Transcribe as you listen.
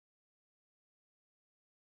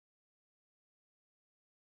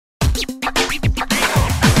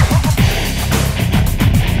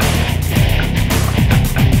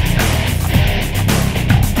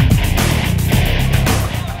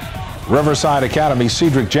Riverside Academy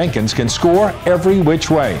Cedric Jenkins can score every which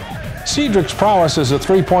way. Cedric's prowess as a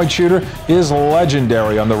three-point shooter is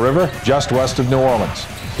legendary on the river just west of New Orleans.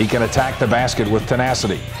 He can attack the basket with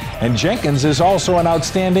tenacity. And Jenkins is also an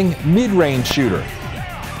outstanding mid-range shooter.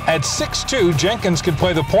 At 6'2", Jenkins can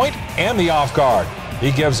play the point and the off guard.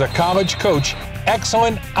 He gives a college coach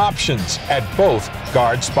excellent options at both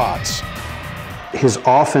guard spots. His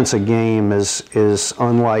offensive game is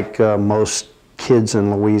unlike most kids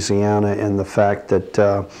in Louisiana in the fact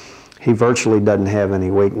that he virtually doesn't have any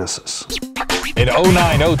weaknesses. In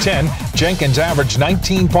 09-010, Jenkins averaged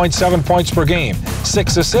 19.7 points per game,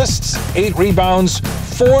 6 assists, 8 rebounds,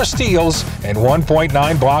 4 steals, and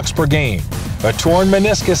 1.9 blocks per game. A torn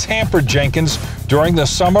meniscus hampered Jenkins during the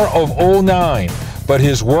summer of 09, but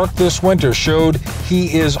his work this winter showed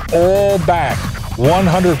he is all back,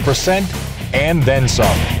 100% and then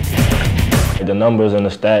some. The numbers and the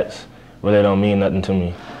stats really don't mean nothing to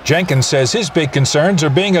me. Jenkins says his big concerns are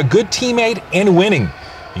being a good teammate and winning.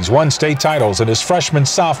 He's won state titles in his freshman,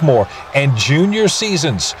 sophomore, and junior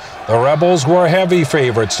seasons. The Rebels were heavy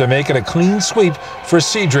favorites to make it a clean sweep for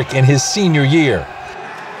Cedric in his senior year.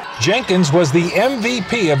 Jenkins was the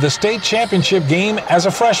MVP of the state championship game as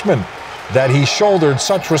a freshman. That he shouldered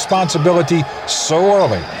such responsibility so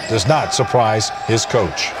early does not surprise his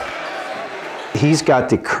coach. He's got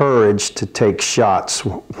the courage to take shots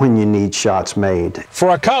when you need shots made.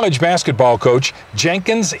 For a college basketball coach,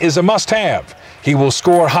 Jenkins is a must-have. He will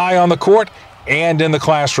score high on the court and in the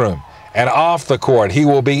classroom. And off the court, he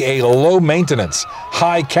will be a low-maintenance,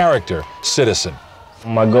 high-character citizen.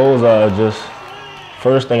 My goals are just,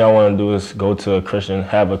 first thing I want to do is go to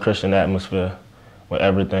have a Christian atmosphere with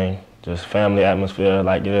everything. Just family atmosphere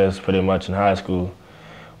like it is pretty much in high school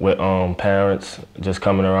with parents just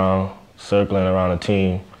coming around, circling around a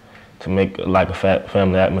team to make like a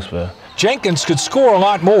family atmosphere. Jenkins could score a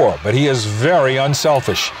lot more, but he is very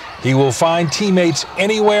unselfish. He will find teammates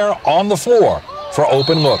anywhere on the floor for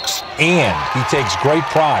open looks, and he takes great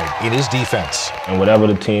pride in his defense. And whatever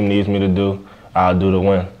the team needs me to do, I'll do to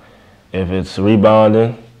win. If it's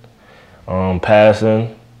rebounding,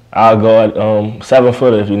 passing, I'll go at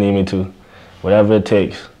 7-footer if you need me to. Whatever it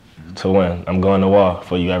takes to win. I'm going to war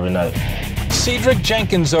for you every night. Cedric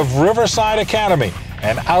Jenkins of Riverside Academy,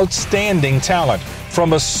 an outstanding talent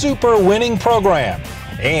from a super winning program.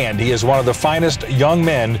 And he is one of the finest young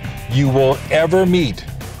men you will ever meet.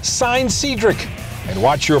 Sign Cedric and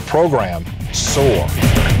watch your program soar.